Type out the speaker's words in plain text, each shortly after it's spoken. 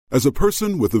As a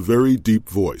person with a very deep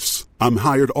voice, I'm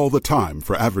hired all the time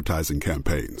for advertising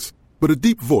campaigns. But a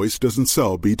deep voice doesn't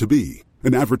sell B2B,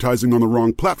 and advertising on the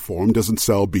wrong platform doesn't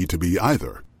sell B2B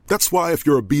either. That's why if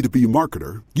you're a B2B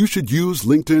marketer, you should use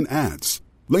LinkedIn ads.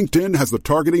 LinkedIn has the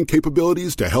targeting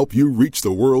capabilities to help you reach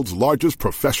the world's largest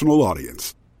professional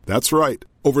audience. That's right.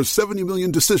 Over 70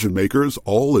 million decision makers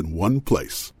all in one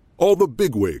place. All the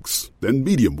big wigs, then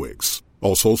medium wigs.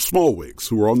 Also small wigs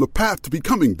who are on the path to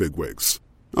becoming big wigs.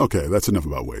 Okay, that's enough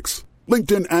about wigs.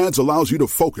 LinkedIn ads allows you to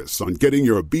focus on getting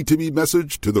your B2B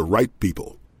message to the right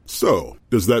people. So,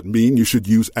 does that mean you should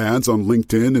use ads on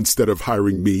LinkedIn instead of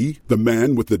hiring me, the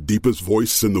man with the deepest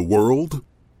voice in the world?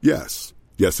 Yes.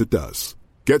 Yes, it does.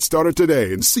 Get started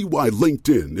today and see why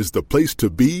LinkedIn is the place to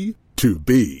be to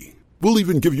be. We'll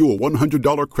even give you a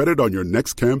 $100 credit on your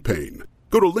next campaign.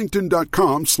 Go to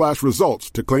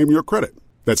linkedin.com/results to claim your credit.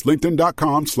 That's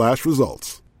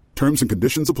linkedin.com/results. Terms and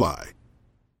conditions apply.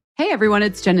 Hey everyone,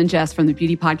 it's Jen and Jess from the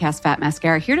beauty podcast Fat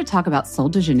Mascara here to talk about Sol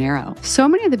de Janeiro. So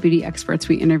many of the beauty experts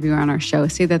we interview on our show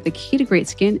say that the key to great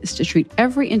skin is to treat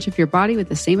every inch of your body with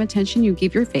the same attention you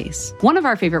give your face. One of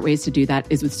our favorite ways to do that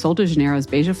is with Sol de Janeiro's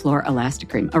Beija Flor Elastic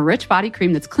Cream, a rich body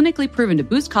cream that's clinically proven to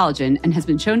boost collagen and has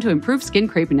been shown to improve skin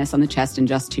crepiness on the chest in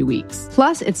just 2 weeks.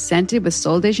 Plus, it's scented with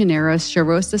Sol de Janeiro's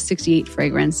Charosta 68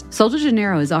 fragrance. Sol de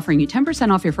Janeiro is offering you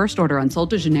 10% off your first order on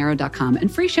soldejaneiro.com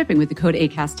and free shipping with the code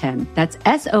ACAST10. That's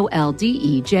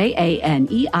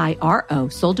SOLDEJANEIRO,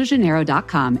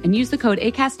 soldejaneiro.com, and use the code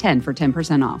ACAST10 for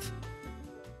 10% off.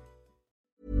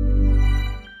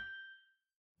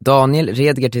 Daniel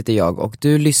Redgert heter jag och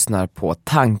du lyssnar på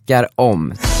Tankar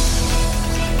om.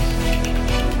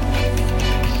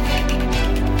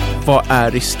 Vad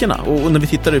är riskerna? Och när vi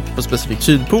tittar på specifikt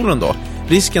Sydpolen då,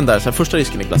 risken där, så här, första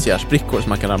risken är glaciärsbrickor som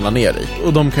man kan ramla ner i.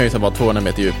 Och de kan ju vara 200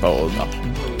 meter djupa och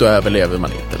då överlever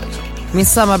man inte liksom. Min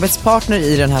samarbetspartner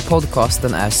i den här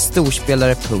podcasten är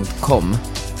storspelare.com.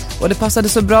 Och det passade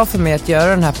så bra för mig att göra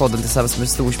den här podden tillsammans med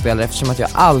storspelare eftersom att jag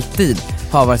alltid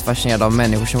har varit fascinerad av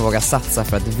människor som vågar satsa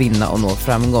för att vinna och nå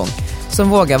framgång. Som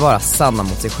vågar vara sanna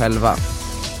mot sig själva.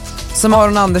 Som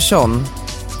Aron Anderson,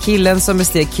 killen som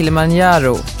besteg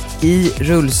Kilimanjaro i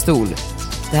rullstol.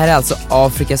 Det här är alltså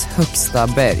Afrikas högsta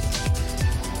berg.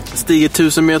 Stigit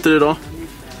 1000 meter idag.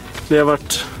 Det har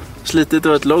varit slitigt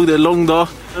och varit långt. Det är en lång dag.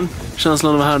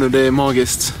 Känslan av här nu, det är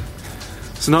magiskt.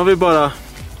 Sen har vi bara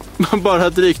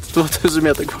drygt 2000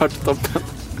 meter kvar till toppen.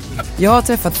 Jag har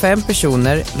träffat 5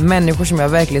 personer, människor som jag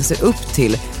verkligen ser upp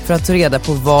till för att ta reda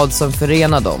på vad som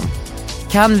förenar dem.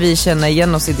 Kan vi känna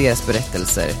igen oss i deras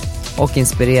berättelser och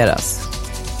inspireras?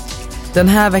 Den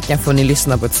här veckan får ni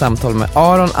lyssna på ett samtal med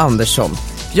Aron Anderson.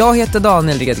 Jag heter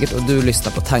Daniel Redgert och du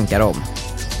lyssnar på Tankar om.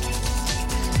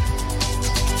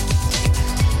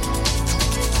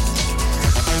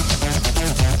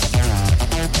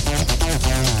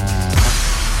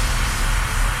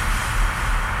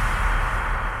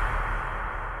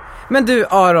 Men du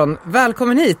Aron,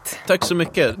 välkommen hit. Tack så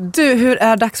mycket. Du, hur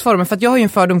är dagsformen? För att jag har ju en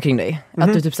fördom kring dig.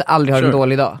 Att du typ så aldrig har en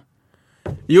dålig dag.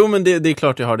 Jo, men det är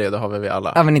klart jag har det har vi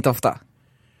alla. Ja, men inte ofta.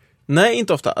 Nej,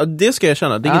 inte ofta. Det ska jag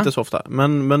känna, det är inte så ofta.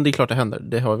 Men det är klart det händer,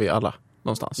 det har vi alla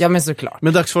någonstans. Ja, men såklart.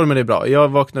 Men dagsformen är bra. Jag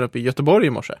vaknade upp i Göteborg i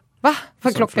morse. Va?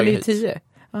 För klockan är ju 10.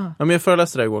 Ja, men jag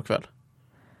föreläste där igår kväll.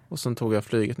 Och sen tog jag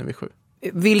flyget nu vid 7.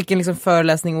 Vilken liksom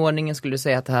föreläsning i ordningen skulle du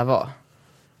säga att det här var?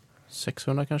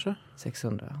 600 kanske?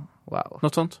 600, wow.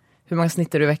 Något sånt. Hur många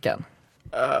snittar du i veckan?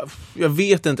 Jag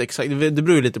vet inte exakt. Det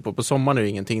beror ju lite på sommaren är det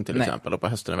ingenting till exempel. Och på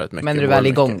hösten är det väldigt mycket. Men är du väl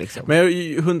igång liksom? Men jag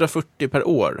är 140 per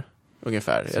år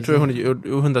ungefär. Jag tror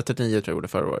 139 tror jag gjorde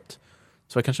förra året.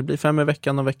 Så det kanske blir 5 i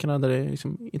veckan av veckorna där det är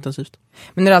liksom intensivt.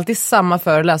 Men är det alltid samma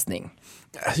föreläsning?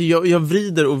 Alltså jag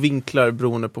vrider och vinklar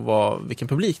beroende på vilken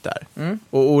publik det är.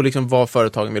 Och liksom vad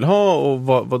företagen vill ha och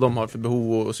vad de har för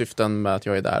behov och syften med att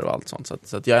jag är där och allt sånt.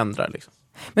 Så att jag ändrar liksom.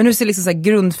 Men hur ser liksom så här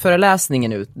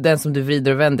grundföreläsningen ut? Den som du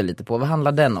vrider och vänder lite på. Vad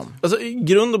handlar den om? Alltså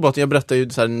grund och botten, jag berättar ju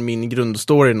så här min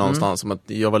grundstory någonstans om att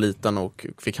jag var liten och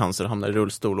fick cancer, hamnade i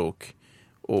rullstol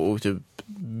och typ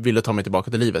ville ta mig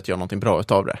tillbaka till livet, göra någonting bra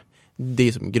utav det. Det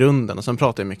är som grunden. Och sen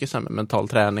pratar jag mycket så här med mental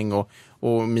träning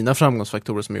och mina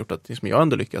framgångsfaktorer som har gjort att liksom, jag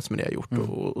ändå lyckats med det jag gjort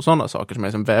och sådana saker som jag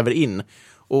liksom väver in.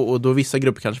 Och då vissa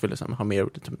grupper kanske vill liksom, ha mer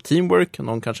teamwork,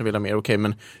 någon kanske vill ha mer okej,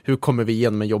 men hur kommer vi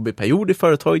igenom en jobbig period i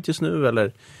företaget just nu?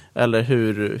 Eller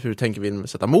hur tänker vi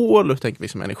sätta mål? Hur tänker vi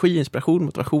som energi, inspiration,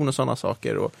 motivation och sådana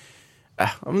saker? Och,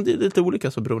 det är lite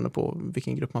olika så beroende på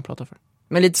vilken grupp man pratar för.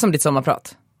 Men lite som ditt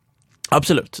sommarprat?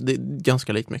 Absolut, det är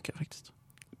ganska likt mycket faktiskt.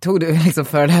 Tog du liksom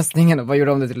föreläsningen och vad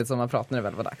gjorde om det till ett sommarprat när det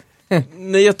väl var dags?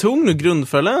 Nej, jag tog nu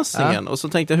grundföreläsningen och så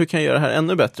tänkte jag hur kan jag göra det här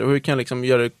ännu bättre och hur kan jag liksom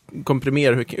göra det,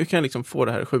 komprimera, hur kan jag liksom få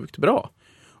det här sjukt bra?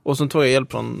 Och sen tog jag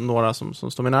hjälp från några som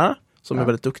står mig nära, som är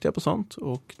väldigt duktiga på sånt.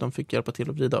 Och de fick hjälpa till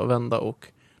att vrida och vända och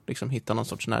liksom hitta någon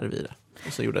sorts nerv i det.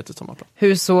 Och så gjorde jag ett sommarprat.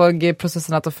 Hur såg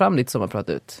processen att ta fram ditt sommarprat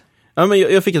ut? Ja, men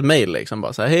jag fick ett mejl liksom,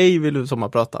 bara så här, hej, vill du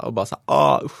sommarprata? Och bara så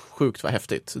här, sjukt vad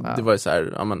häftigt. Ja. Det var ju så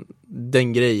här, ja, men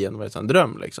den grejen var ju så en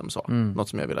dröm liksom, så. Något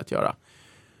som jag velat göra.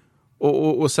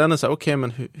 Och sen är det så här, okej,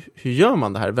 men hur gör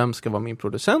man det här? Vem ska vara min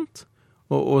producent?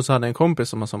 Och så hade jag en kompis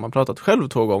som har sommarpratat själv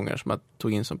 2 gånger, som jag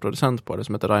tog in som producent på det,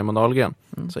 som heter Raymond Dahlgren.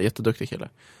 Så jätteduktig kille.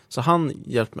 Så han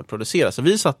hjälpte mig att producera. Så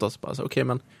vi satt oss bara så, okej,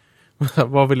 men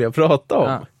vad vill jag prata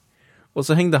om? Ja. Och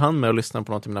så hängde han med och lyssnade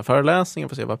på något i mina föreläsningar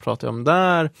för att se vad pratar jag om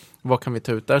där, vad kan vi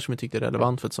ta ut där som vi tyckte är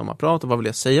relevant för ett sommarprat, och vad vill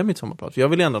jag säga i mitt sommarprat? För jag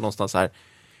vill ändå någonstans här,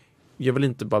 jag vill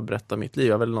inte bara berätta mitt liv,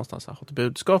 jag vill någonstans ha ett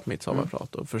budskap med mitt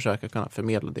sommarprat och försöka kunna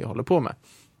förmedla det jag håller på med.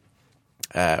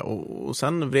 Och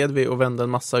sen vred vi och vände en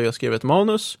massa, och jag skrev ett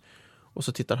manus, och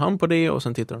så tittar han på det, och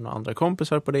sen tittar några andra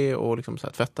kompisar på det, och liksom så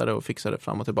här tvättade och fixade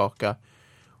fram och tillbaka.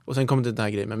 Och sen kom det den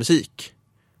här grejen med musik.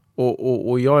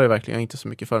 Och jag är verkligen inte så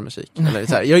mycket för musik. Eller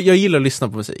så här, jag gillar att lyssna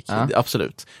på musik,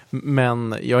 absolut.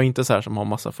 Men jag är inte så här som har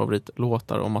massa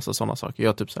favoritlåtar och massa sådana saker.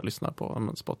 Jag typ så här lyssnar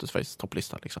på Spotifys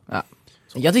topplista liksom. Ja.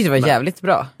 Jag tyckte det var jävligt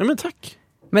bra. Ja, men tack.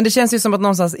 Men det känns ju som att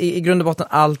någonstans i grund och botten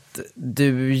allt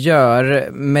du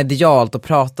gör medialt och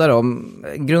pratar om,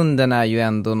 grunden är ju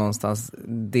ändå någonstans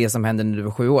det som hände när du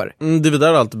var 7 år. Det var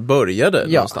där allt började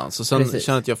någonstans. Och sen känner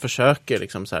jag att jag försöker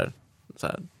liksom så här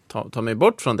ta mig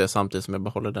bort från det samtidigt som jag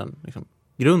behåller den liksom,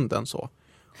 grunden så.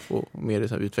 Och mer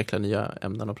så här, utveckla nya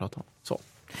ämnen att prata om. Så.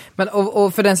 Men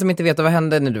och för den som inte vet, vad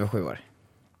hände när du var 7 år?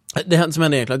 Det som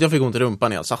hände egentligen att jag fick ont i rumpan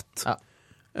när jag satt. Ja.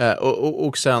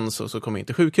 Och sen så kom jag in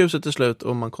till sjukhuset till slut,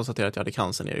 och man konstaterade att jag hade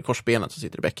cancer nere i korsbenet som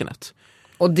sitter i bäckenet.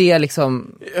 Och det är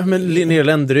liksom... Ja, men nere i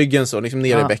ländryggen så, liksom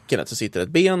nere i bäckenet så sitter ett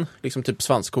ben, liksom typ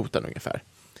svanskotan ungefär.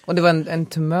 Och det var en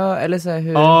tumör, eller så här,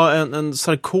 hur? Ja, en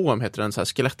sarkom heter den, så här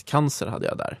skelettcancer hade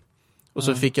jag där. Och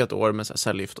så fick jag ett år med så här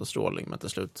cellgift och strålning, men till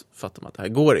slut fattade man att det här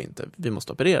går inte, vi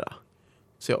måste operera.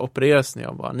 Så jag opererades när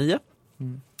jag var 9.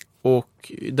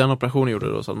 Och den operationen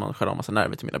gjorde då så att man skär av massa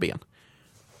nerver till mina ben.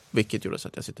 Vilket gjorde så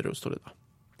att jag sitter i rullstol idag.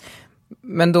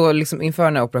 Men då liksom inför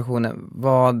den här operationen,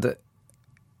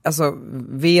 alltså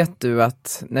vet du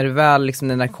att när du väl liksom,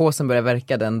 när narkosen börjar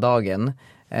verka den dagen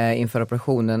inför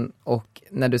operationen, och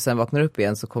när du sen vaknar upp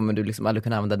igen så kommer du liksom aldrig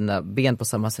kunna använda dina ben på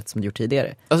samma sätt som du gjort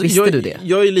tidigare. Alltså, visste du det?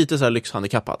 Jag är lite så här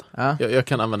lyxhandikappad. Ja. Jag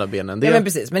kan använda benen en del. Ja, men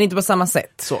precis, men inte på samma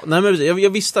sätt. Så, nej, men jag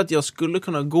visste att jag skulle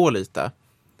kunna gå lite,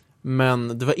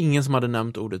 men det var ingen som hade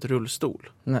nämnt ordet rullstol.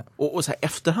 Nej. Och så här,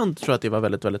 efterhand tror jag att det var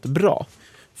väldigt, väldigt bra.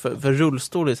 För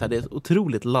rullstol är, så här, det är ett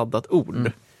otroligt laddat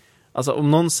ord. Alltså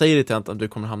om någon säger till att du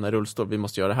kommer hamna i rullstol, vi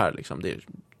måste göra det här liksom,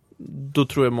 då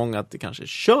tror jag många att det kanske är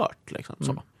kört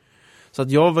liksom, så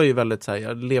att jag var ju väldigt så här,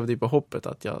 jag levde ju på hoppet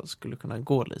att jag skulle kunna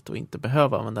gå lite och inte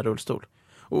behöva använda rullstol.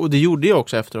 Och det gjorde jag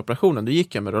också efter operationen. Då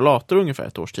gick jag med rollator ungefär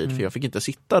 1 års tid, för jag fick inte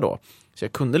sitta då. Så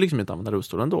jag kunde liksom inte använda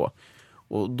rullstolen då.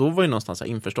 Och då var ju någonstans så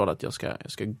här införstådd att jag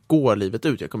ska gå livet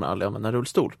ut. Jag kommer aldrig använda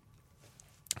rullstol.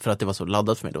 För att det var så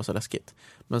laddat för mig, det var så läskigt.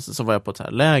 Men så var jag på ett så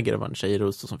här läger, det var en tjej i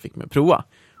rullstol som fick mig att prova.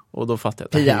 Och då fattade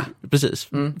jag att Pia. Precis,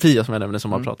 Pia som jag nämnde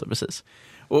som har pratat, precis.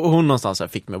 Och hon någonstans här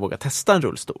fick mig att våga testa en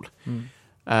rullstol.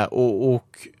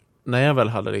 Och när jag väl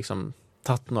hade liksom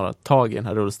tagit några tag i den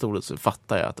här rullstolen, så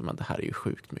fattade jag att men, det här är ju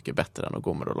sjukt mycket bättre än att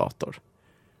gå med rollator.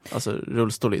 Alltså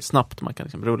rullstol är snabbt, man kan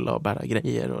liksom rulla och bära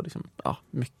grejer och liksom,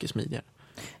 mycket smidigare.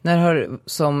 När har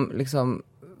som liksom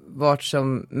varit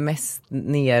som mest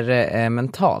nere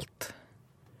mentalt?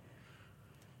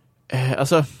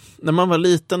 Alltså när man var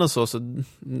liten och så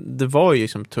det var ju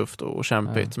liksom tufft och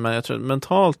kämpigt, men jag tror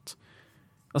mentalt,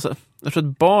 alltså jag tror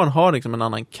att barn har liksom en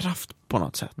annan kraft på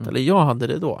något sätt, eller jag hade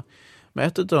det då. Men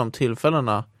ett av de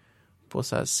tillfällena på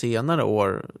så här senare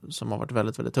år som har varit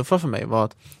väldigt, väldigt tuffa för mig var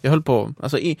att jag höll på,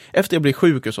 alltså efter jag blev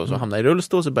sjuk och så hamnade jag i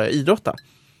rullstol, så började jag idrotta.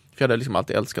 För jag hade liksom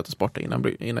alltid älskat att sporta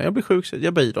innan jag blev sjuk, så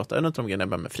jag började idrotta. En av de grejerna jag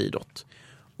började med friidrott.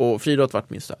 Och friidrott var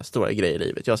min stora grej i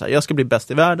livet. Jag ska bli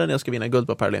bäst i världen, jag ska vinna guld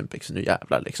på Paralympics, nu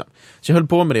jävlar liksom. Så jag höll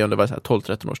på med det under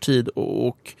 12-13 års tid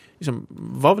och liksom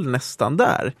var väl nästan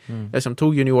där. Jag liksom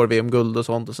tog junior-VM-guld och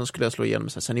sånt, och sen skulle jag slå igenom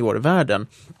seniorvärlden.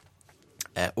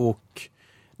 Och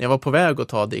när jag var på väg att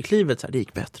ta det i klivet, så här, det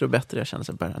gick bättre och bättre. Jag kände att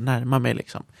jag började närma mig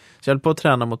liksom. Så jag höll på att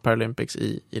träna mot Paralympics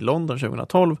i London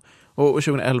 2012. Och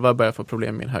 2011 började jag få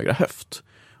problem med min högra höft.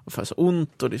 Och för så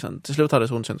ont, och liksom, till slut hade jag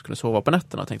så ont så jag inte kunde sova på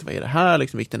nätterna. Och tänkte, vad är det här?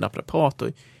 Liksom, gick till en naprapat och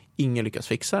ingen lyckas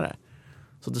fixa det.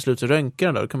 Så till slut så röntgar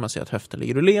jag, då kan man se att höften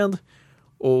ligger ur led.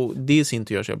 Och det i sin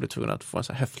tur gör så jag blev tvungen att få en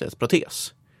så här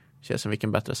höftledsprotes. Det känns som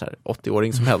vilken bättre så här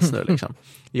 80-åring som helst nu liksom.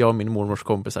 Jag och min mormors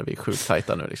kompisar, vi är sjukt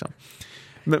tajta nu liksom.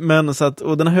 Men så att,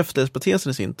 och den här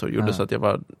höftledsprotesen i sin tur gjorde så att jag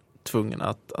var tvungen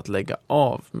att lägga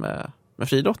av med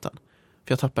friidrotten.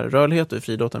 För jag tappade rörlighet och i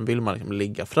friidrotten vill man liksom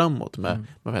ligga framåt med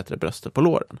bröstet på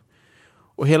låren.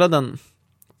 Och hela den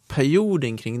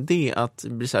perioden kring det, att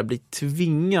bli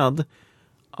tvingad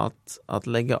att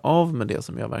lägga av med det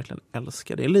som jag verkligen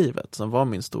älskade i livet, som var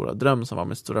min stora dröm, som var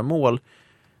mitt stora mål,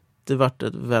 det vart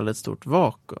ett väldigt stort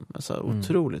vakuum, så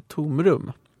otroligt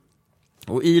tomrum.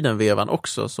 Och i den vevan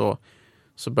också så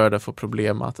började jag få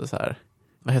problem att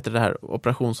det här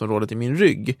operationsområdet i min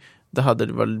rygg, det hade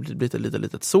blivit ett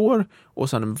litet sår och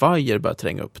sen en vajer började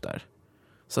tränga upp där.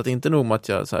 Så att inte nog med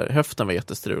att höften var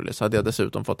jättestrulig, så hade jag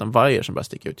dessutom fått en vajer som började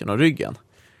sticka ut genom ryggen.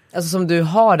 Alltså som du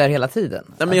har där hela tiden?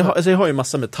 Nej, men jag har ju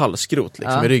massa metallskrot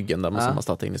liksom i ryggen där man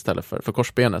satt in istället för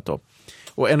korsbenet då.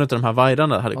 Och en av de här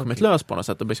vajrarna hade kommit lös på något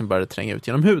sätt och liksom började tränga ut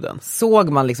genom huden. Såg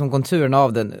man liksom konturen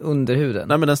av den under huden?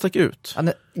 Nej, men den stack ut.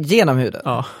 Genom huden?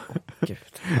 Ja.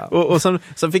 Och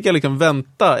sen fick jag liksom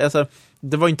vänta.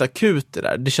 Det var inte akut det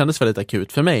där. Det kändes väldigt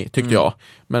akut för mig, tyckte jag.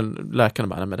 Men läkarna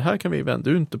bara, nej, men det här kan vi vänta.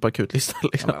 Du är inte på akutlistan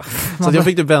liksom. Så att jag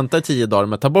fick vänta i 10 dagar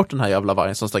med att ta bort den här jävla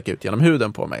vajern som stack ut genom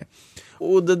huden på mig.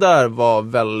 Och det där var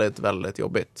väldigt, väldigt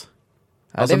jobbigt.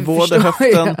 Alltså både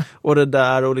höften och det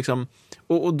där och liksom...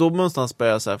 Och då någonstans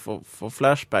började jag få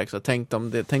flashbacks. Tänk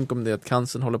om det att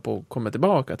cancern håller på att komma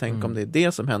tillbaka. Tänk om det är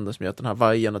det som händer som gör den här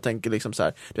vajen. Och tänker liksom så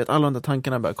här, du vet, alla de där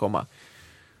tankarna börjar komma.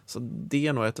 Så det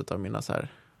är nog ett av mina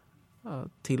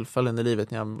tillfällen i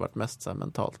livet när jag har varit mest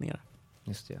mentalt ner.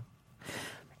 Just det.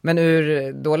 Men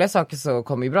ur dåliga saker så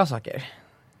kommer ju bra saker.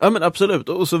 Ja, men absolut.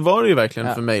 Och så var det ju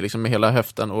verkligen för mig liksom, med hela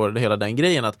höften och hela den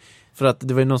grejen. För att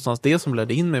det var ju någonstans det som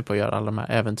ledde in mig på att göra alla de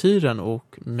här äventyren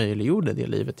och möjliggjorde det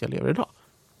livet jag lever idag.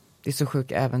 Det är så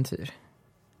sjuka äventyr.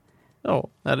 Ja,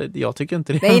 eller jag tycker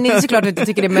inte det. Nej, såklart du inte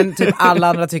tycker det, men typ alla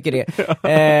andra tycker det.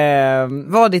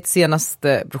 Vad var ditt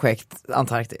senaste projekt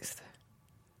Antarktis?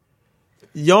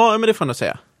 Ja, men det får jag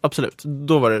säga. Absolut.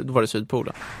 Då var det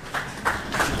Sydpolen.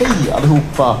 Hej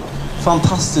allihopa!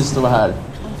 Fantastiskt att vara här.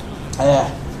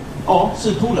 Ja,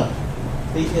 Sydpolen.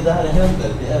 Det är det här det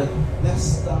händer. Det är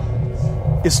nästa...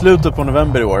 I slutet på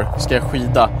november i år ska jag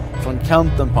skida från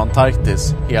kanten på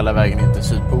Antarktis hela vägen in till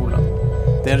Sydpolen.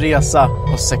 Det är en resa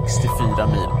på 64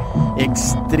 mil i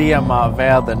extrema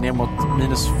väder ner mot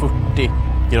minus 40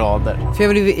 grader. För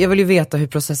jag vill ju veta hur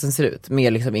processen ser ut,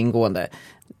 mer liksom ingående.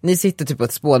 Ni sitter typ på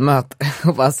ett spånmöte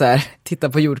och bara så här tittar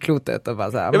på jordklotet och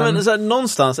bara så här. Ja, men så här,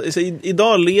 någonstans,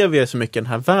 idag lever jag så mycket i den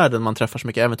här världen, man träffar så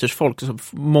mycket äventyrsfolk, så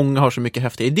många har så mycket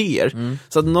häftiga idéer.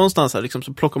 Så att någonstans här, liksom,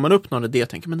 så plockar man upp någon idé och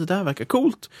tänker, men det där verkar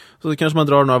coolt. Så kanske man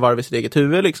drar några varv i sitt eget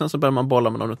huvud, liksom, så börjar man bolla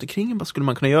med någon runt omkring. Vad skulle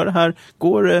man kunna göra här?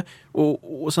 Går det?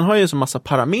 Och sen har jag ju så massa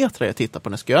parametrar jag tittar på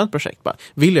när jag ska göra ett projekt. Bara,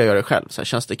 vill jag göra det själv? Så här,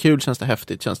 känns det kul? Känns det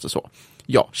häftigt? Känns det så?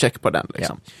 Ja, check på den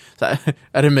liksom. Ja. Så här,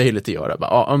 är det möjligt att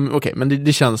göra? Okej, men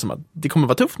det känns som att det kommer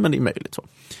vara tufft, men det är möjligt så.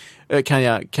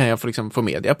 Kan jag få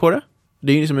media på det?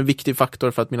 Det är ju liksom en viktig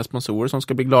faktor för att mina sponsorer som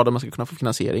ska bli glada, man ska kunna få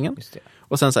finansieringen.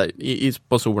 Och sen så här, är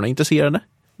sponsorerna intresserade?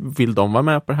 Vill de vara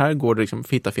med på det här? Går det liksom att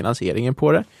hitta finansieringen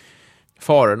på det?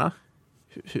 Farorna?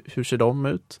 Hur ser de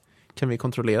ut? Kan vi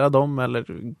kontrollera dem? Eller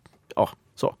ja,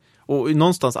 så. Och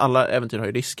någonstans, alla äventyr har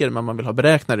ju risker, men man vill ha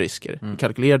beräknade risker,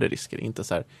 kalkylerade risker, inte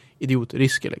så här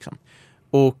idiotrisker liksom.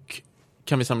 Och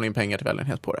kan vi samla in pengar till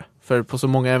välgörenhet på det? För på så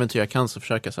många äventyr jag kan så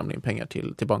försöker jag samla in pengar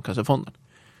till Barncancerfonden.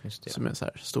 Just det. Som är en så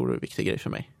här stor och viktig grej för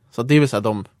mig. Så det är väl så här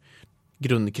de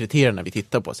grundkriterierna vi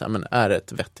tittar på. Så här, men är det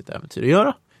ett vettigt äventyr att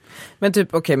göra? Men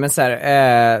typ, okej, men så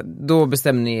här, då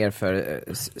bestämde ni er för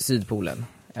Sydpolen.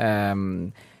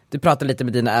 Du pratar lite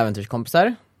med dina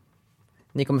äventyrskompisar.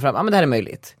 Ni kommer fram, men det här är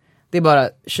möjligt. Det är bara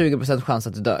 20% chans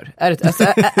att du dör. Är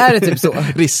det typ så?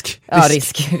 Risk. Ja,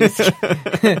 risk.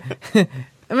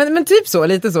 men typ så,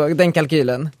 lite så, den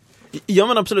kalkylen. Ja,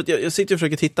 men absolut. Jag sitter och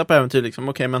försöker titta på äventyr liksom.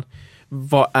 Okej, men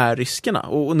vad är riskerna?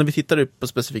 Och när vi tittar på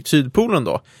specifikt Sydpolen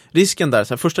då, risken där,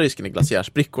 så här, första risken är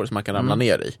glaciärsbrickor som man kan ramla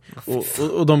ner i.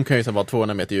 Och de kan ju så vara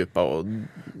 200 meter djupa och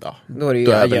ja, då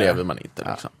överlever man inte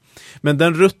liksom. Men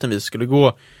den rutten vi skulle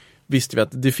gå, visste vi att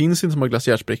det finns inte så många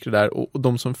glaciärsbrickor där, och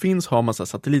de som finns har man så här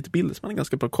satellitbilder som man är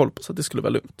ganska bra koll på, så att det skulle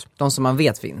vara lugnt. De som man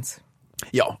vet finns?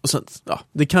 Ja, och sen,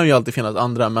 det kan ju alltid finnas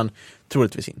andra, men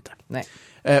troligtvis inte. Nej.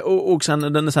 Och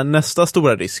sen den så här, nästa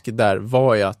stora risk där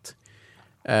var ju att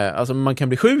alltså man kan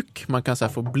bli sjuk, man kan så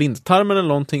här, få blindtarmen eller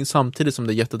någonting samtidigt som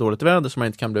det är jättedåligt väder så man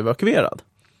inte kan bli evakuerad.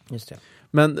 Just det.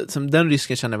 Men den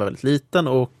risken känner jag var väldigt liten,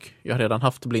 och jag har redan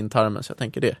haft blindtarmen, så jag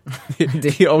tänker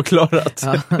det är avklarat.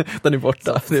 Den är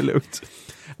borta, det är lugnt.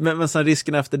 Men sen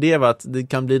risken efter det var att det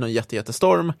kan bli någon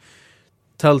jättestorm,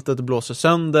 tältet blåser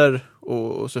sönder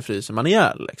och så fryser man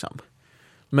ihjäl liksom.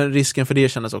 Men risken för det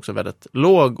kändes också väldigt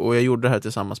låg, och jag gjorde det här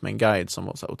tillsammans med en guide som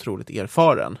var så här otroligt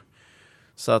erfaren.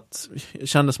 Så att det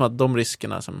kändes som att de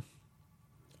riskerna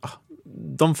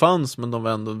de fanns, men de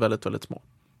var ändå väldigt, väldigt små.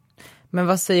 Men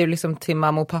vad säger du liksom till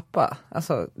mamma och pappa?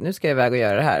 Alltså, nu ska jag iväg och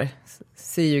göra det här.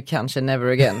 See you kanske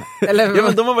never again. Eller... Ja,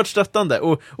 men de har varit stöttande.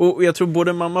 Och jag tror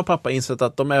både mamma och pappa insett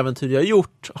att de äventyr jag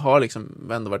gjort har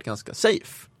liksom ändå varit ganska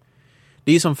safe.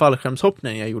 Det är som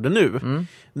fallskärmshoppningen jag gjorde nu.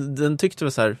 Den tyckte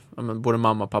väl så här, både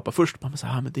mamma och pappa först. Mamma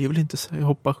sa, men det är väl inte så, jag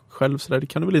hoppar själv så där, det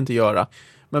kan du väl inte göra.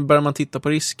 Men börjar man titta på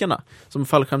riskerna, som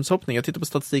fallskärmshoppning, jag tittar på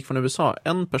statistik från USA,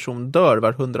 en person dör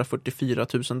var 144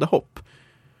 000 hopp.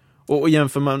 Och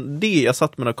jämför man det, jag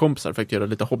satt med några kompisar för att göra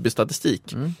lite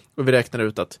hobbystatistik. Och vi räknade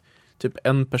ut att typ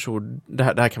en person, det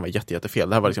här kan vara jättefel,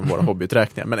 det här var liksom våra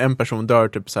hobbyuträkningar, men en person dör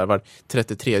typ så här var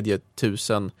 33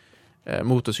 000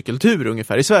 motorcykeltur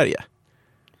ungefär i Sverige.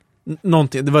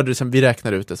 Någonting, det var det som vi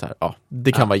räknade ut det så här,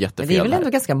 det kan vara jättefel. Men det är väl ändå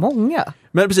ganska många.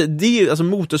 Men precis, det är, alltså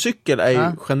motorcykel är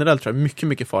ju generellt tror jag mycket,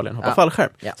 mycket farligare än hoppa fallskärm.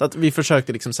 Ja. Så att vi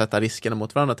försökte liksom sätta riskerna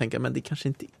mot varandra och tänka, men det kanske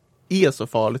inte är så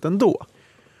farligt ändå.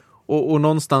 Och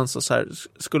någonstans så här,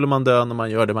 skulle man dö när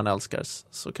man gör det man älskar,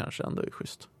 så kanske ändå är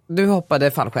schysst. Du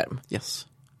hoppade fallskärm? Yes.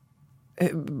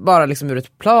 Bara liksom ur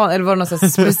ett plan, eller var det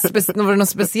var det något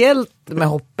speciellt med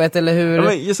hoppet, eller hur? Ja,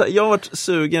 men jag har varit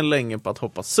sugen länge på att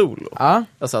hoppa solo.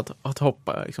 Alltså att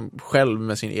hoppa liksom själv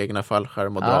med sin egna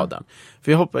fallskärm och dra den.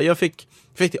 För jag fick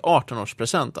till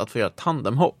 18-årspresent att få göra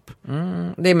tandemhopp.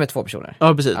 Det är med 2 personer.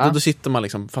 Ja, precis. Då sitter man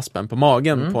liksom fastspänd på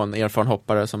magen på en erfaren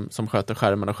hoppare som sköter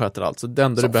skärmen och sköter allt. Så det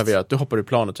enda du behöver göra är att du hoppar i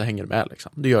planet så hänger du med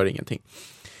liksom. Du gör ingenting.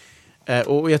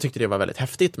 Och jag tyckte det var väldigt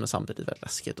häftigt, men samtidigt väldigt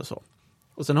läskigt och så.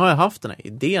 Och sen har jag haft den här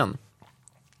idén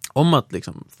om att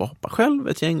liksom få hoppa själv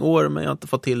ett gäng år, men jag har inte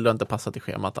fått till det, inte passat i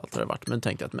schemat, allt vad det varit. Men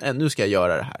tänkte att nu ska jag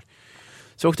göra det här.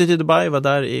 Så jag åkte till Dubai, var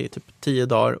där i typ 10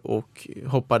 dagar och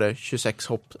hoppade 26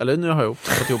 hopp. Eller nu har jag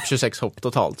fått ihop 26 hopp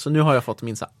totalt. Så nu har jag fått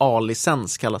min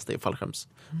A-licens, kallas det i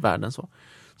fallskärmsvärlden så.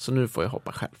 Så nu får jag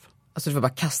hoppa själv. Alltså du får bara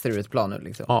kasta ur ett plan nu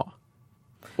liksom? Ja.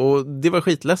 Och det var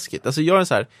skitläskigt. Alltså jag är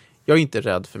så här, jag är inte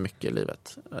rädd för mycket i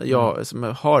livet. Jag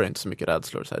har inte så mycket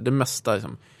rädslor. Så här. Det mesta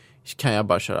liksom, kan jag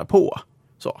bara köra på.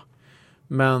 Så.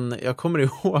 Men jag kommer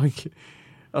ihåg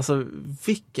alltså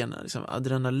vilken liksom,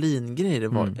 adrenalingrej det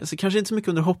var. Alltså, kanske inte så mycket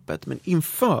under hoppet, men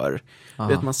inför.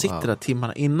 Vet, man sitter där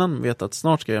timmarna innan och vet att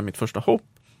snart ska jag göra mitt första hopp.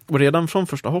 Och redan från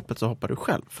första hoppet så hoppar du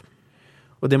själv.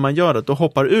 Och det man gör är att du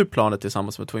hoppar ur planet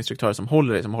tillsammans med 2 instruktörer som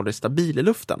håller dig stabil i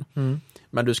luften.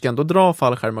 Men du ska ändå dra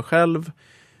fallskärmen själv.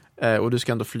 Och du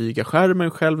ska ändå flyga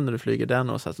skärmen själv när du flyger den.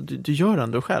 Och så här, så du gör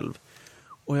ändå själv.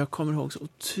 Och jag kommer ihåg så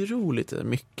otroligt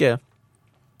mycket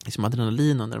liksom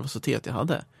adrenalin och nervositet jag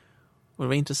hade. Och det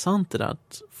var intressant det där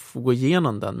att få gå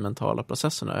igenom den mentala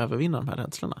processen och övervinna de här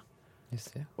rädslorna.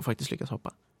 Just det. Och faktiskt lyckas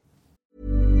hoppa.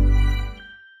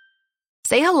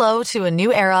 Say hello to a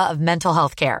new era of mental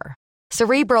health care.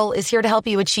 Cerebral is here to help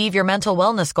you achieve your mental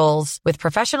wellness goals with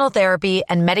professional therapy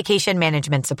and medication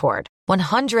management support.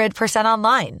 100%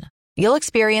 online. You'll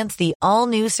experience the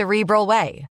all-new Cerebral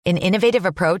way, an innovative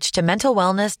approach to mental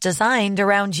wellness designed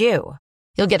around you.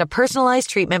 You'll get a personalized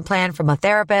treatment plan from a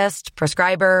therapist,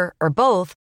 prescriber, or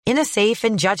both in a safe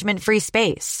and judgment-free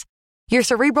space. Your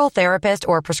Cerebral therapist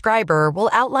or prescriber will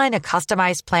outline a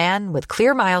customized plan with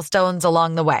clear milestones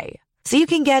along the way, so you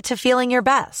can get to feeling your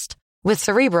best. With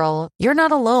Cerebral, you're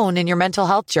not alone in your mental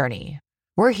health journey.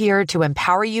 We're here to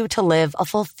empower you to live a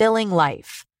fulfilling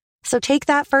life. So take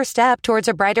that first step towards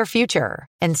a brighter future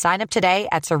and sign up today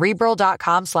at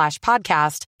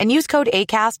Cerebral.com/podcast and use code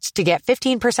ACAST to get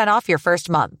 15% off your first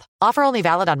month. Offer only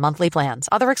valid on monthly plans.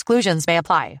 Other exclusions may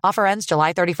apply. Offer ends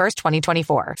July 31st,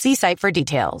 2024. See site for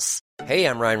details. Hey,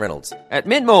 I'm Ryan Reynolds. At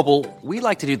Mint Mobile, we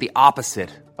like to do the opposite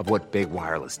of what Big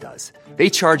Wireless does. They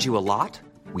charge you a lot.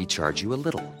 We charge you a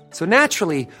little. So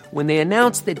naturally, when they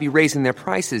announced they'd be raising their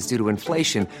prices due to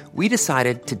inflation, we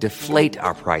decided to deflate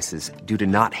our prices due to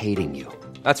not hating you.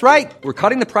 That's right. We're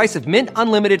cutting the price of Mint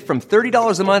Unlimited from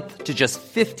 $30 a month to just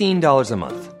 $15 a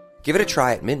month. Give it a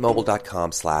try at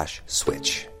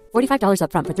mintmobile.com/switch. $45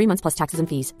 up front for 3 months plus taxes and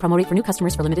fees. Promo rate for new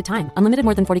customers for limited time. Unlimited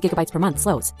more than 40 gigabytes per month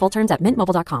slows. Full terms at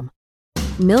mintmobile.com.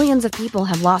 Millions of people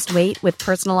have lost weight with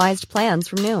personalized plans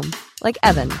from Noom. Like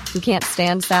Evan, who can't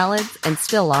stand salads and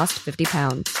still lost 50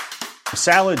 pounds.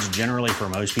 Salads generally for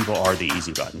most people are the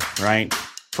easy button, right?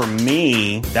 For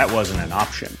me, that wasn't an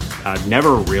option. I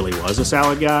never really was a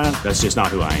salad guy. That's just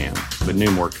not who I am. But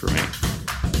Noom worked for me.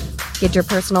 Get your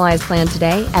personalized plan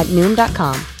today at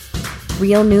Noom.com.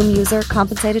 Real Noom user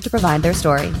compensated to provide their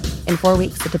story. In 4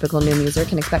 weeks, the typical Noom user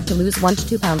can expect to lose 1 to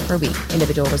 2 pounds per week.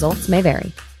 Individual results may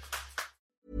vary.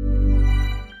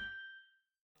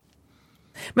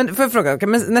 Men får jag fråga,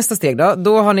 men nästa steg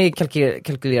då har ni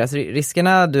kalkylerat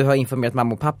riskerna, du har informerat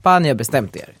mamma och pappa, ni har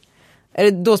bestämt er. Är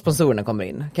det då sponsorerna kommer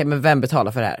in? Okej, men vem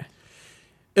betalar för det här?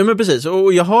 Ja, men precis,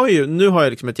 och nu har jag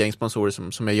liksom ett gäng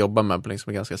sponsorer som jag jobbar med på liksom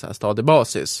en ganska så här stadig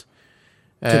basis.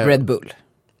 Typ Red Bull?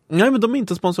 Nej, men de är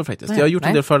inte sponsor faktiskt. Jag har gjort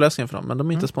en del föreläsningar för dem, men de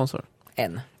är inte sponsor.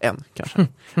 En kanske.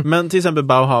 Men till exempel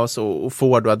Bauhaus och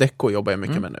Ford och Adecco jobbar jag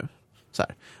mycket med nu. Så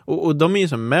här. Och de är ju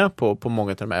som med på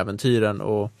många av de här äventyren.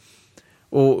 Och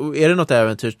är det något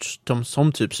äventyr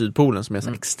som typ Sydpolen som är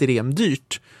så extremt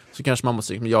dyrt, så kanske man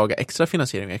måste liksom jaga extra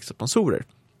finansiering och extra sponsorer.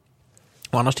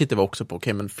 Och annars tittar vi också på,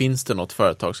 men finns det något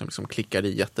företag som liksom klickar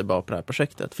i jättebra på det här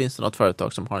projektet? Finns det något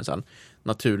företag som har en sån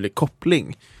naturlig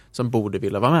koppling som borde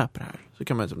vilja vara med på det här? Så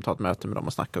kan man liksom ta ett möte med dem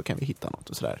och snacka och kan vi hitta något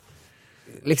och sådär.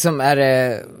 Liksom är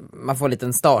det, man får en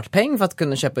liten startpeng för att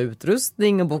kunna köpa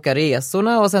utrustning och boka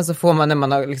resorna, och sen så får man, när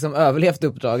man har liksom överlevt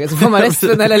uppdraget, så får man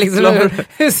resten eller liksom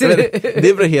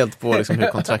det beror helt på liksom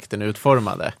hur kontrakten är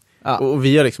utformade. Ja. Och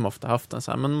vi har liksom ofta haft en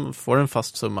så här, men får en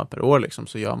fast summa per år liksom,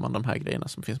 så gör man de här grejerna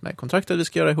som finns med i kontraktet vi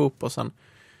ska göra ihop, och sen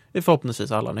är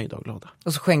förhoppningsvis alla nöjda och glada.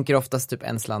 Och så skänker oftast typ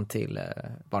en slant till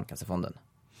Barncancerfonden.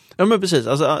 Ja, men precis,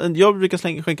 alltså, jag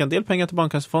brukar skänka en del pengar till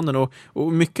Barncancerfonden,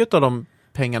 och mycket av de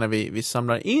pengarna vi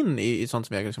samlar in i sånt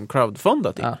som vi har liksom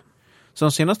crowdfundat in. Ja. Så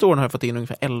de senaste åren har jag fått in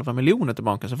ungefär 11 miljoner till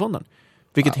Barncancerfonden.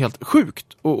 Vilket är helt sjukt.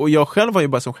 Och jag själv har ju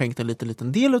bara som skänkt en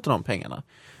liten del av de pengarna.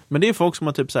 Men det är folk som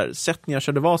har typ så här, sett när jag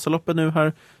körde Vasaloppet nu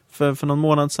här för någon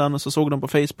månad sedan, och så såg de på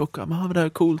Facebook, det här är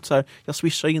coolt, så här, jag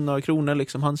swishar in några kronor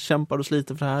liksom, han kämpar och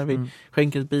sliter för det här, vi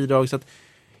skänker ett bidrag, så att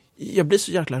jag blir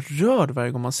så jäkla rörd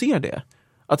varje gång man ser det.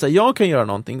 Att så här, jag kan göra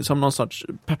någonting som någon sorts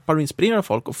peppar och inspirerar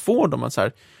folk och får dem att så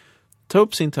här, ta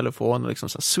upp sin telefon och liksom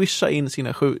så här, swisha in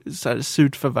sina så här,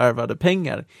 surt förvärvade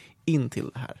pengar in till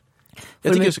det här.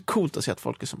 Jag tycker det är så coolt att se att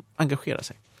folk är som engagerar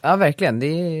sig. Ja, verkligen. Det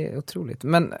är otroligt.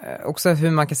 Men också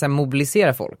hur man kan så här,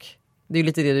 mobilisera folk. Det är ju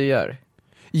lite det du gör.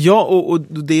 Ja, och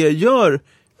det jag gör,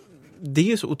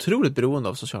 det är så otroligt beroende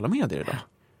av sociala medier idag.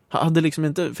 Hade liksom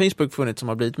inte Facebook funnits, som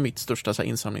har blivit mitt största så här,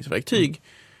 insamlingsverktyg,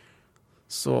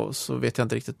 så vet jag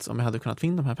inte riktigt om jag hade kunnat få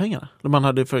in de här pengarna. Det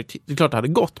är klart det hade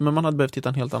gått, men man hade behövt hitta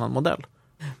en helt annan modell.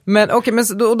 Men okej, men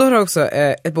då har du också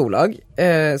ett bolag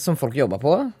som folk jobbar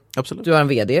på. Absolut. Du har en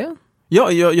vd.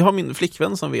 Ja, jag har min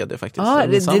flickvän som vd faktiskt. Ja,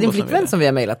 det är din flickvän som vi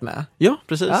har mejlat med. Ja,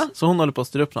 precis. Ja. Så hon håller på att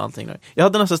styra upp allting. Jag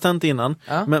hade en assistent innan,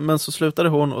 men så slutade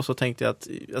hon, och så tänkte jag att,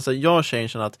 alltså jag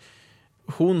kände att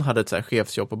hon hade ett så här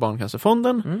chefsjobb på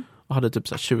Barncancerfonden och hade typ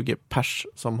så här 20 pers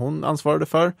som hon ansvarade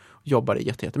för, jobbade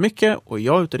jättemycket, och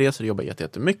jag ute och reser och jobbar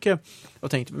jättemycket,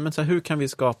 och tänkte, men så här, hur kan vi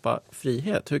skapa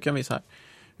frihet? Hur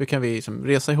kan vi liksom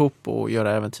resa ihop och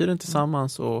göra äventyren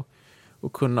tillsammans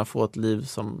och kunna få ett liv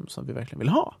som vi verkligen vill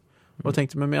ha? Och jag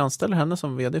tänkte, men jag anställer henne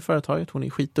som vd i företaget, hon är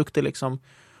skitduktig liksom.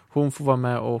 Hon får vara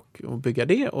med och bygga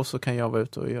det, och så kan jag vara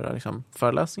ute och göra liksom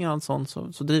föreläsningar och allt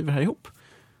sånt, så driver vi här ihop.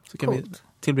 Så kan vi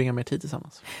tillbringa mer tid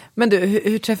tillsammans. Men du,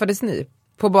 hur träffades ni?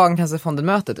 På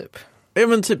Barncancerfonden-möte typ? Ja,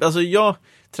 men typ, alltså jag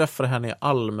träffade henne i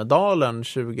Almedalen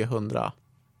 2011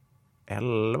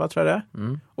 tror jag det.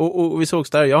 Och vi sågs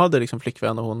där, jag hade liksom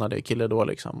flickvän och hon hade kille då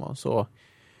liksom, och så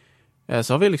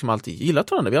har vi liksom alltid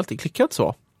gillat varandra, vi har alltid klickat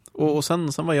så. Och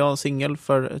sen var jag singel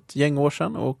för ett gäng år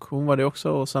sedan, och hon var det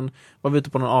också, och sen var vi ute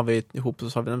på någon AV ihop, och så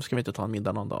sa vi, ska vi inte ta en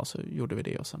middag någon dag, så gjorde vi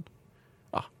det, och sen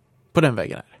på den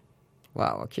vägen är det.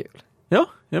 Wow, vad kul. Ja,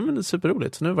 men det är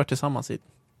superroligt. Så nu har vi varit tillsammans i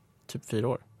typ 4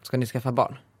 år. Ska ni skaffa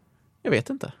barn? Jag vet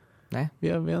inte. Nej. Vi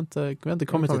har inte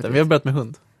kommit hit. Vi har börjat med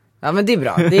hund. Ja, men det är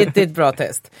bra. Det är ett bra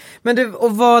test. Men du,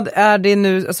 och vad är det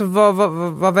nu, alltså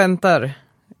vad väntar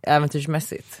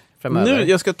äventyrsmässigt framöver? Nu,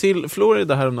 jag ska till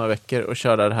Florida här om några veckor och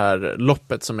köra det här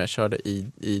loppet som jag körde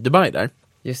i Dubai där.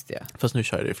 Just det. Fast nu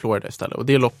kör jag det i Florida istället. Och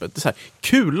det loppet, det är så här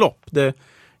kul lopp. Det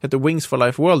heter Wings for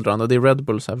Life World Run, och det är Red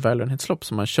Bulls välgörenhetslopp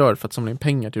som man kör för att samla in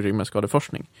pengar till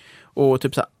ryggmärgsskadeforskning. Och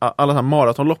typ så här, alla så här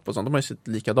maratonlopp och sånt, de har ju sett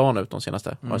likadana ut de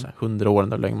senaste 100 åren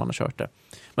där länge man har kört det.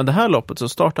 Men det här loppet så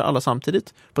startar alla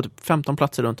samtidigt på typ 15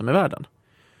 platser runt om i världen.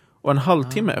 Och en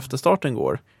halvtimme efter starten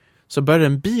går så börjar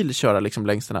en bil köra liksom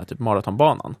längs den här typ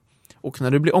maratonbanan. Och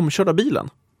när du blir omkörd av bilen,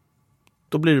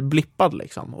 då blir du blippad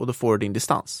liksom, och då får du din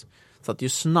distans. Så att ju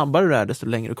snabbare du är, desto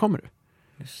längre kommer du.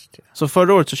 Just det. Så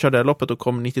förra året så körde jag loppet och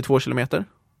kom 92 kilometer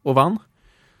och vann.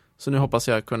 Så nu hoppas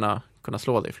jag kunna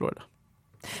slå det i Florida.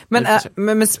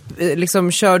 Men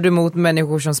liksom, kör du mot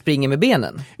människor som springer med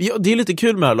benen? Ja, det är lite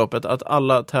kul med det här loppet att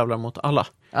alla tävlar mot alla.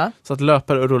 Så att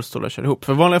löpare och rullstolar kör ihop.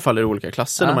 För i vanliga fall är det olika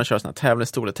klasser när man kör såna här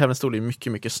tävlingsstolar. Tävlingsstol är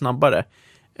mycket, mycket snabbare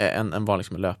än vanlig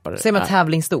som löpare. Säger man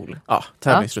tävlingsstol? Ja,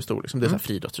 tävlingsrullstol. Liksom. Det är så här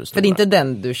friidrottsrullstol. För det är inte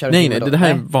den du kör? Nej, det här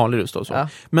är en vanlig rullstol. Så.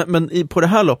 Men på det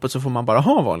här loppet så får man bara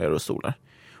ha vanliga rullstolar.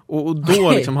 Och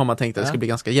då liksom har man tänkt att det ska bli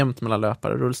ganska jämnt mellan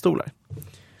löpare och rullstolar.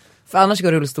 För annars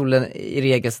går rullstolen i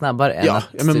regel snabbare än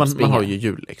att men typ man har ju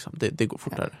hjul liksom. Det går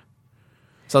fortare. Ja.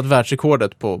 Så att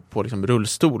världsrekordet på liksom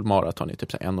rullstol maraton är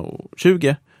typ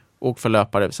 1:20 och för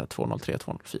löpare är det 2:03,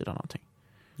 2:04 någonting.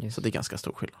 Yes. Så det är ganska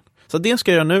stor skillnad. Så det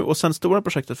ska jag göra nu och sen stora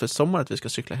projektet för sommar att vi ska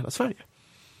cykla hela Sverige.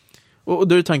 Och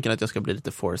då är tanken att jag ska bli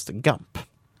lite Forrest Gump.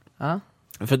 Ja.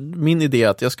 För min idé är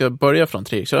att jag ska börja från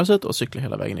Treriksröset och cykla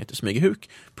hela vägen ner till Smygehuk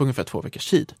på ungefär 2 veckors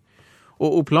tid.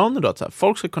 Och planen då att så här,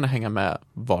 folk ska kunna hänga med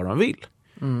var de vill.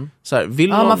 Så här, vill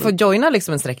man får joina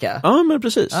liksom en sträcka. Ja, men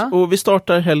precis. Ja. Och vi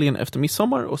startar helgen efter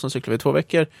midsommar och sen cyklar vi 2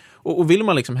 veckor. Och vill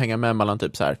man liksom hänga med mellan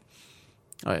typ så här,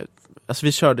 alltså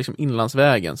vi kör liksom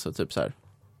inlandsvägen så typ så här,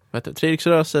 vad heter det?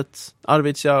 Treriksröset,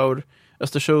 Arvidsjaur,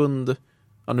 Östersund.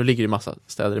 Ja, nu ligger det massa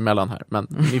städer emellan här, men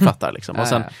ni fattar liksom. Och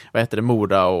sen, vad heter det,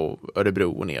 Mora och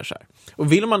Örebro och ner så här.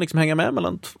 Och vill man liksom hänga med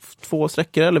mellan 2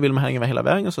 sträckor eller vill man hänga med hela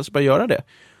vägen så ska man göra det.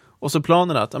 Och så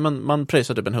planen är att man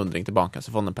pröjsar typ en 100 till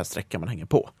Barncancerfonden per sträcka man hänger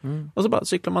på. Och så bara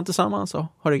cyklar man tillsammans och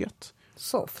har det gött.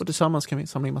 Soft. Och tillsammans kan vi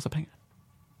samla in massa pengar.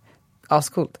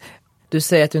 Ascoolt. Du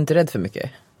säger att du inte är rädd för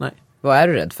mycket. Nej. Vad är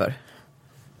du rädd för?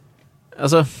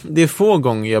 Alltså, det är få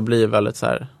gånger jag blir väldigt så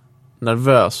här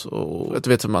nervös och du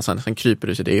vet som man sen kryper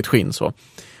ur sitt eget skinn så.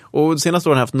 Och senaste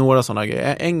åren har jag haft några sådana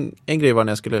grejer. En grej var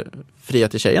när jag skulle fria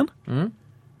till tjejen.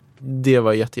 Det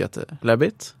var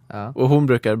jätteläbbigt. Ja. Och hon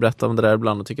brukar berätta om det där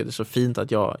ibland och tycker det är så fint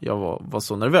att jag var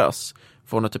så nervös.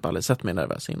 För hon har typ aldrig sett mig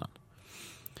nervös innan.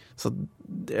 Så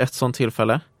ett sånt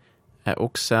tillfälle.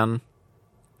 Och sen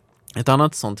ett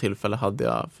annat sånt tillfälle hade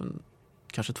jag för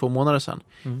kanske 2 månader sedan.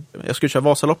 Jag skulle köra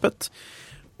Vasaloppet.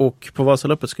 Och på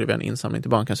Vasaloppet skulle vi göra en insamling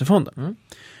till Barncancerfonden.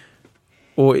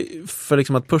 Och för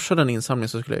liksom att pusha den insamlingen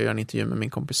så skulle jag göra en intervju med min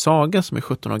kompis Saga som är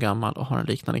 17 år gammal och har en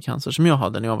liknande cancer som jag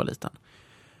hade när jag var liten.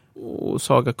 Och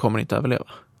Saga kommer inte överleva.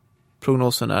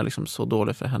 Prognosen är liksom så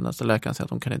dålig för henne så läkaren säger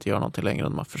att hon kan inte göra någonting längre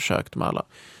än de har försökt med alla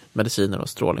mediciner och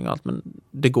strålning och allt, men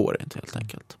det går inte helt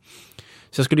enkelt.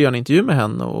 Så jag skulle göra en intervju med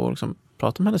henne och liksom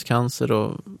prata om hennes cancer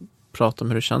och prata om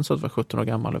hur det känns att vara 17 år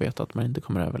gammal och veta att man inte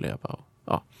kommer överleva. Och,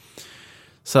 ja.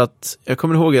 Så att jag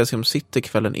kommer ihåg att jag liksom sitter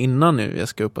kvällen innan nu jag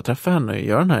ska upp och träffa henne och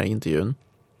göra den här intervjun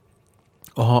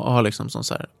och ha liksom sån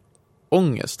så här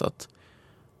ångest att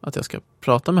jag ska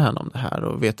prata med henne om det här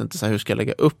och vet inte så här, hur ska jag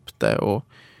lägga upp det och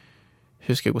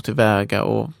hur ska jag gå tillväga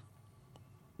och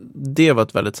det var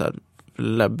ett väldigt så här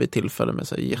läbbigt tillfälle med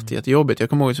så här jättejobbigt. Jag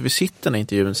kommer ihåg att vi sitter i den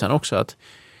intervjun sen också att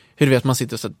hur du vet man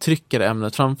sitter och så här, trycker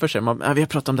ämnet framför sig. Vi har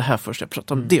pratat om det här först, jag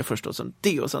pratar om det först och sen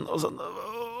det och sen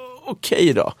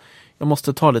okej då. Jag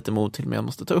måste ta lite mod till mig, jag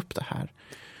måste ta upp det här.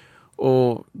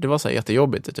 Och det var så här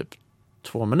jättejobbigt i typ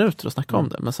 2 minuter att snacka om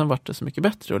det. Men sen var det så mycket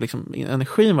bättre och liksom,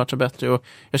 energin var så bättre och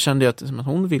jag kände att liksom,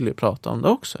 hon ville prata om det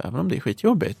också, även om det är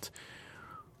skitjobbigt.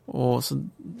 Och så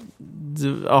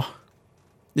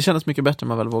det kändes mycket bättre om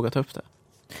man väl vågat ta upp det.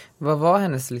 Vad var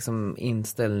hennes liksom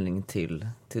inställning till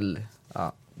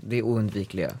det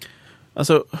oundvikliga?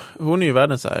 Alltså, hon är ju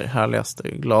världens så här härligaste,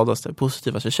 gladaste,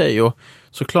 positivaste tjej och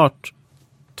såklart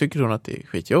tycker hon att det är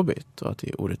skitjobbigt och att det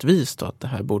är orättvist och att det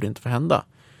här borde inte få hända.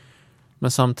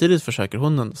 Men samtidigt försöker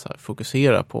hon så här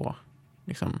fokusera på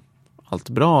liksom allt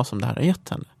bra som det här har gett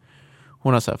henne.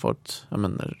 Hon har så här fått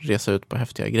resa ut på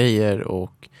häftiga grejer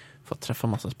och fått träffa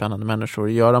massa spännande människor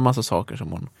och göra massa saker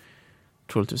som hon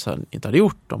troligtvis inte hade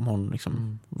gjort om hon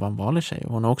liksom var en vanlig tjej.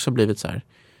 Hon har också blivit så här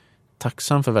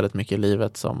tacksam för väldigt mycket i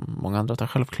livet som många andra tar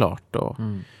självklart och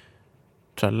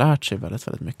tror jag lärt sig väldigt,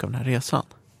 väldigt mycket av den här resan.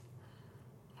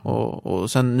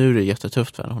 Och sen nu är det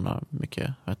jättetufft för henne. Hon har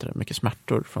mycket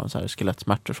smärtor från så här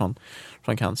skelettsmärtor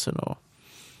från cancern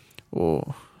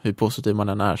och hur positiv man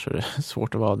än är så är det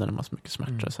svårt att vara när man har så mycket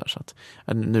smärtor så att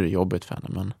nu är det jobbigt för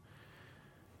henne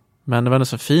men det var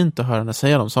så fint att höra henne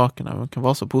säga de sakerna. Hon kan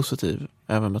vara så positiv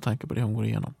även med tanke på det hon går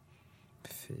igenom.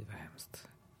 Fy vad hemskt.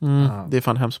 Det är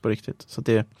fan hemskt på riktigt. Så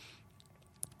det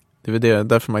är det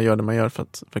därför man gör det man gör för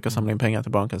att försöka samla in pengar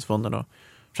till Barncancerfonden och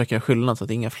försöka göra skillnad så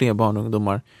att inga fler barn och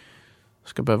ungdomar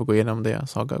ska behöva gå igenom det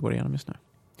Saga går igenom just nu.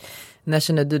 När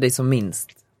känner du dig som minst?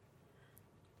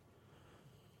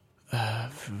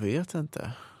 Vet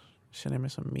inte. Känner jag mig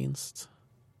som minst?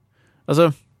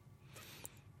 Alltså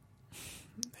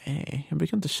nej, jag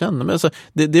brukar inte känna mig. Alltså,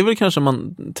 det är väl kanske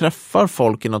man träffar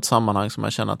folk i något sammanhang som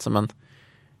man känner att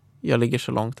jag ligger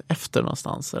så långt efter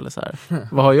någonstans eller så här.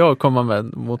 Vad har jag att komma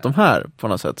med mot de här på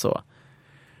något sätt så?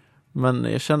 Men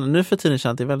jag känner nu för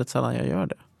tiden att det är väldigt sällan jag gör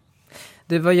det.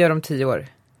 Du, vad gör om 10 år?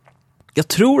 Jag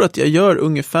tror att jag gör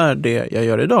ungefär det jag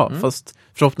gör idag, fast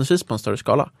förhoppningsvis på en större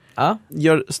skala.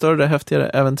 Gör större, häftigare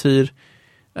äventyr,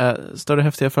 Större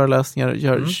häftiga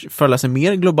föreläsningar, föreläser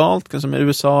mer globalt, kanske med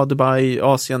USA, Dubai,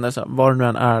 Asien, där, var det nu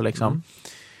än är liksom.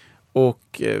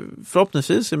 Och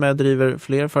förhoppningsvis är med och driver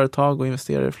fler företag och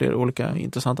investerar i fler olika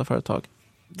intressanta företag.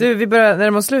 Du, vi börjar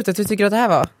närma oss slutet. Hur tycker du att det här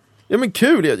var? Ja, men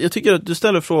kul. Jag tycker att du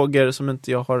ställer frågor som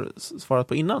inte jag har svarat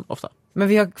på innan ofta. Men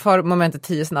vi har kvar momentet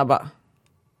 10 snabba.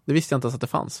 Det visste jag inte ens att det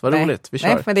fanns. Vad roligt, vi kör.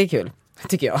 Nej, men det är kul,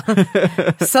 tycker jag.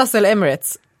 SAS eller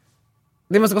Emirates?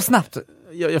 Det måste gå snabbt.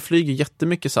 Jag flyger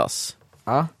jättemycket SAS.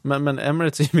 Ja. Men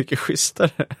Emirates är mycket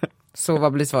schysstare. Så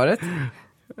vad blir svaret?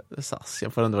 SAS,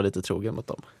 jag får ändå vara lite trogen mot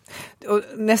dem. Och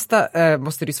nästa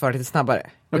måste du svara lite snabbare.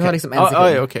 Du har liksom en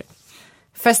sekund. Ja, okej.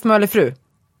 Fästmö eller fru?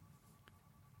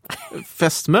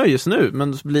 Fästmö just nu,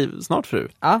 men blir snart fru.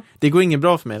 Ja. Det går inget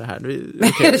bra för mig det här.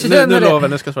 Nu lovar jag,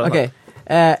 nu ska jag svara. Okej.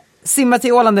 Simma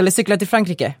till Åland eller cykla till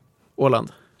Frankrike?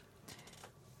 Åland.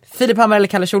 Filip Hammar eller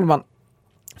Kalle Schulman?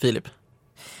 Filip.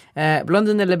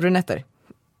 Blondin eller brunetter?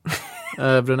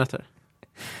 Brunetter.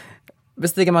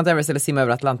 Bestiga Mount Everest eller simma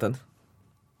över Atlanten?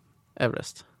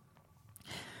 Everest.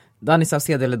 Danny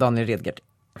Saucedo eller Daniel Redgert?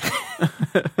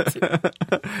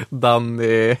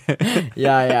 Danny.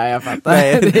 Ja, jag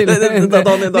fattar.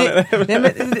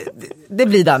 Det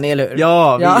blir Danny, eller hur?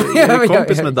 Ja, vi är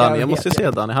kompis med Danny. Jag måste ju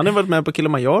säga Danny. Han har varit med på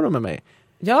Kilimanjaro med mig.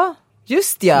 Ja,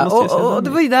 just ja. Och det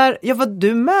var ju där, var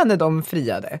du med när de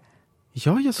friade?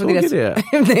 Ja, jag såg det.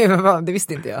 Nej, det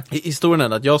visste inte jag.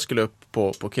 Historien är att jag skulle upp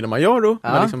på Kilimanjaro,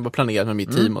 men liksom var planerat med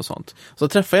mitt team och sånt. Så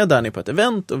träffade jag Danny på ett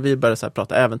event och vi började så här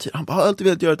prata äventyr. Han bara, jag har alltid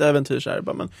velat göra ett äventyr så här. Jag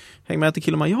bara, men häng med till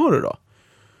Kilimanjaro då.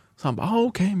 Så han bara,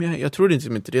 okej, men jag trodde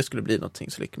inte det skulle bli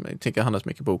någonting. Så jag tänker han har så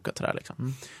mycket bokat det här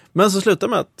liksom. Men så slutade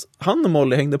med att han och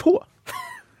Molly hängde på.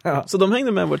 Ja. Så de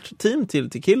hängde med vårt team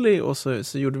till Kili och så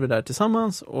gjorde vi det där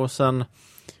tillsammans. Och sen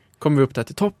kom vi upp där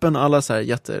till toppen, alla så här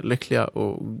jättelyckliga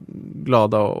och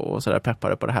glada och så där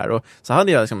peppade på det här. Och så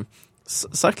hade jag liksom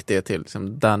sagt det till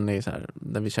liksom Danny så här,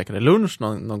 när vi käkade lunch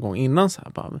någon gång innan så här,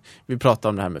 bara, vi pratade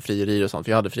om det här med frieri och sånt,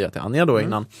 för jag hade friat till Anja då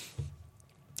innan.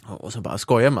 Och så bara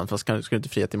skojar man, fast skulle du inte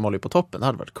fria till Molly på toppen? Det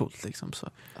hade varit coolt liksom så.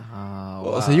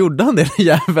 Wow. Och så gjorde han det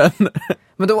jäveln.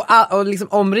 Men då och liksom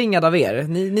omringad av er.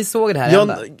 Ni såg det här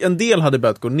ända. En del hade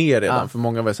börjat gå ner redan, för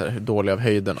många var så här dåliga av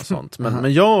höjden och sånt.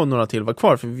 Men jag och några till var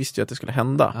kvar, för vi visste ju att det skulle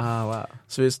hända. Wow.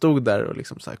 Så vi stod där och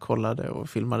liksom så här kollade och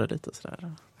filmade lite så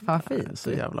där. Fan fint.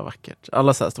 Så jävla vackert.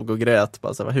 Alla så här stod och grät,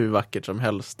 bara så här, hur vackert som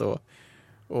helst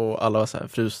och alla var så här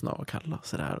frusna och kalla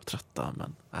så där och trötta,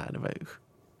 men nej, det var ju.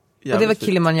 Och det var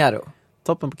Kilimanjaro?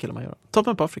 Toppen på Kilimanjaro.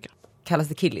 Toppen på Afrika. Kallas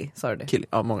det Kili, sa du det? Kili,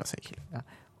 ja, många säger Kili. Ja.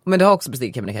 Men du har också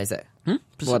bestigit Kebnekaise?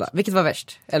 Precis. Båda. Vilket var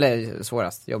värst? Eller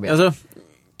svårast? Jobbigast? Alltså,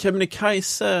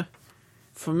 Kebnekaise,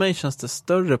 för mig känns det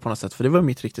större på något sätt, för det var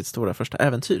mitt riktigt stora första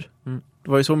äventyr. Det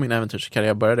var ju så min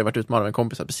äventyrskarriär började. Jag varit utmanad av en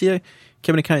kompis att bestiga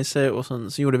Kebnekaise och så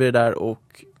gjorde vi det där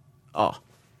och ja.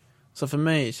 Så för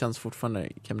mig känns fortfarande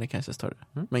Kebnekaise större.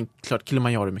 Men klart,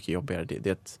 Kilimanjaro är mycket jobbigare. Det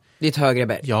är ett högre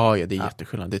berg. Ja, det är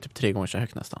jätteskillnad. Det är typ 3 gånger så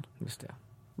högt nästan. Just det.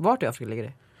 Vart i Afrika ligger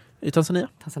det? I Tanzania.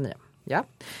 Ja.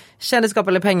 Kändisskap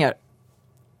eller pengar?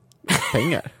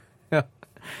 Pengar? Ja.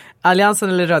 Alliansen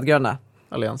eller rödgröna?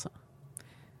 Alliansen.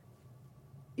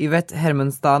 Yvette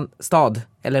Hermunstad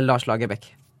eller Lars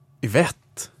Lagerbäck?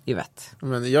 Yvette.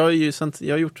 Men jag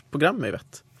har gjort program med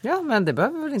Yvette. Ja, men det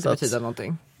behöver väl inte betyda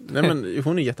någonting. Nej, men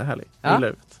hon är jättehärlig. Jag gillar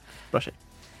Yvette. Bra tjej.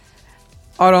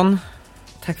 Aron,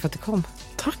 tack för att du kom.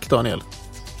 Tack Daniel.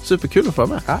 Superkul att få vara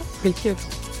med. Ja, skitkul.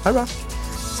 Ha det bra.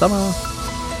 Samma.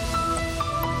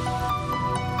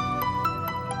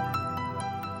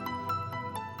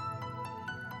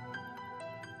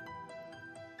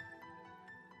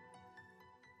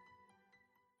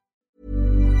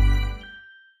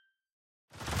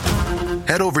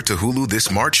 Head over to Hulu this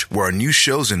March, where our new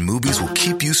shows and movies will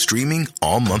keep you streaming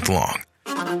all month long.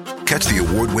 Catch the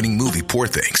award-winning movie Poor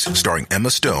Things, starring Emma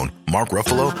Stone, Mark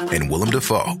Ruffalo, and Willem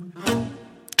Dafoe.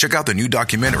 Check out the new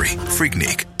documentary,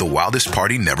 Freaknik, The Wildest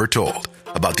Party Never Told,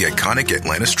 about the iconic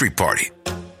Atlanta Street Party.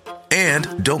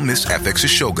 And don't miss FX's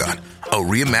Shogun, a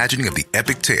reimagining of the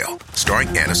epic tale, starring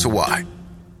Anna Sawai.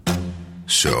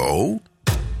 So,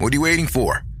 what are you waiting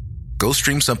for? Go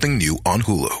stream something new on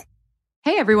Hulu.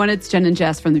 Hey everyone, it's Jen and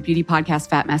Jess from the beauty podcast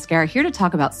Fat Mascara here to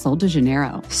talk about Sol de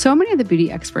Janeiro. So many of the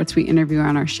beauty experts we interview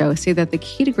on our show say that the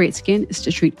key to great skin is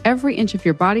to treat every inch of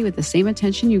your body with the same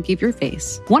attention you give your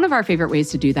face. One of our favorite ways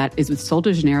to do that is with Sol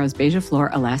de Janeiro's Beija Flor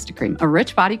Elastic Cream, a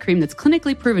rich body cream that's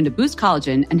clinically proven to boost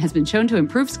collagen and has been shown to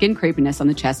improve skin crepiness on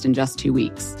the chest in just 2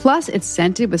 weeks. Plus, it's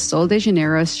scented with Sol de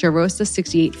Janeiro's Charosta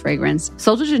 68 fragrance.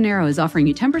 Sol de Janeiro is offering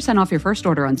you 10% off your first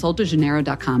order on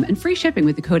soldejaneiro.com and free shipping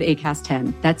with the code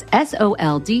ACAST10. That's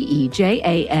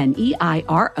SOLDEJANEIRO,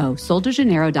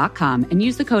 soldejaneiro.com, and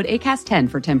use the code ACAST10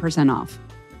 for 10% off.